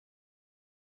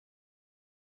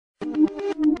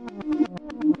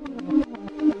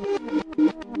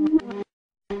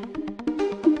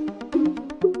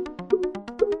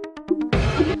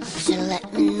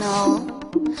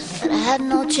had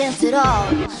no chance at all.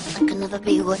 I could never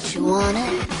be what you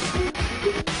wanted.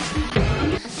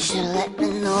 Should've let me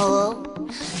know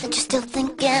that you're still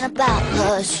thinking about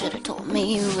her. Should've told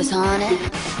me you was on it.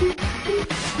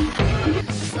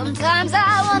 Sometimes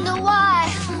I wonder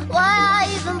why I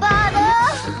even bother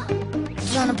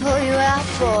trying to pull you out,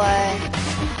 boy.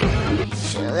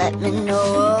 Should've let me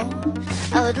know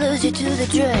I would lose you to the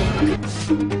drink.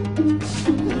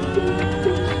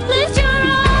 Lift your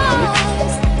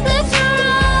eyes, lift your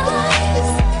eyes,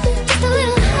 just a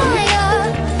little higher,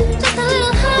 just a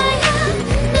little higher.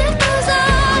 Lift those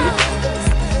eyes,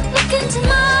 look into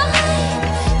mine,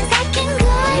 'cause I can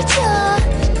guide you,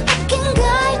 I can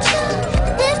guide you.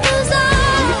 Lift those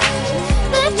eyes,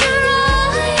 lift your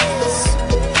eyes.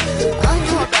 I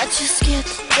know that you're scared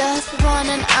to death,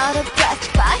 running out of breath,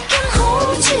 but I can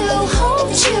hold you,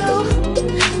 hold you.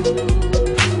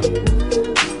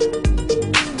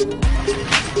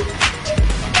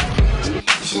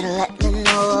 Should've let me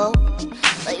know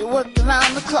that you worked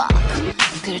around the clock.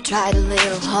 Could've tried a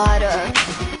little harder,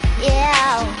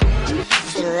 yeah.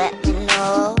 Should've let me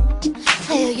know.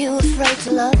 Hey, are you afraid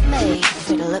to love me?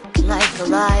 Afraid of looking like a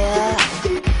liar?